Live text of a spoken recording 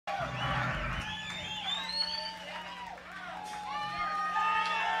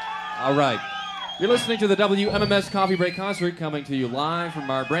All right. You're listening to the WMMS Coffee Break Concert, coming to you live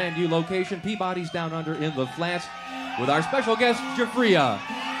from our brand new location, Peabody's Down Under in the Flats, with our special guest, Giuffria.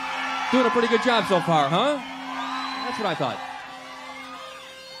 Doing a pretty good job so far, huh? That's what I thought.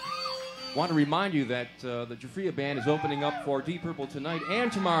 Want to remind you that the Giuffria Band is opening up for Deep Purple tonight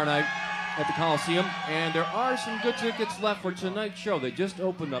and tomorrow night at the Coliseum, and there are some good tickets left for tonight's show. They just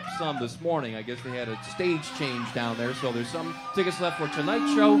opened up some this morning. I guess they had a stage change down there, so there's some tickets left for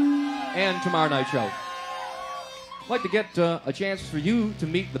tonight's show and tomorrow night's show. I'd like to get a chance for you to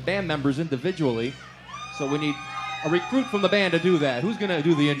meet the band members individually, so we need a recruit from the band to do that. Who's going to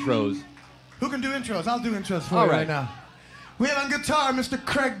do the intros? Who can do intros? I'll do intros for you right now. We have on guitar Mr.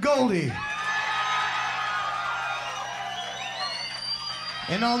 Gregg Goldy.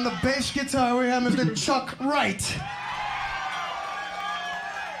 And on the bass guitar we have Mr. Chuck Wright.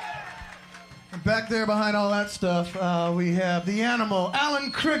 And back there behind all that stuff we have the animal,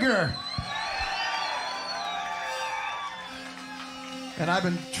 Alan Krigger. And I've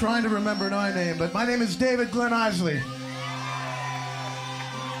been trying to remember my name, but my name is David Glen Eisley.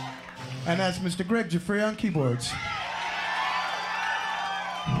 And that's Mr. Gregg Giuffria on keyboards.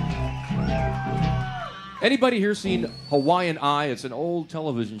 Anybody here seen Hawaiian Eye? It's an old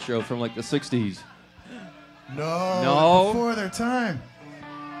television show from like the 60s. No. Before their time.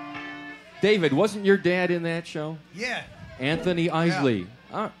 David, wasn't your dad in that show? Yeah. Anthony Eisley.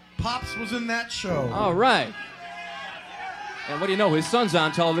 Yeah. Pops was in that show. All right. And what do you know? His son's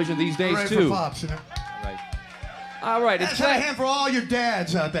on television these days, Great too. for Pops, you know? Right. All right. Let's have a hand for all your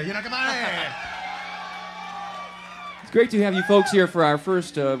dads out there. You know, come on in. It's great to have you folks here for our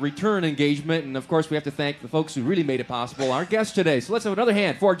first return engagement. And, of course, we have to thank the folks who really made it possible, our guests today. So let's have another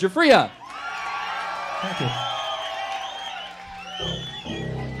hand for Giuffria. Thank you.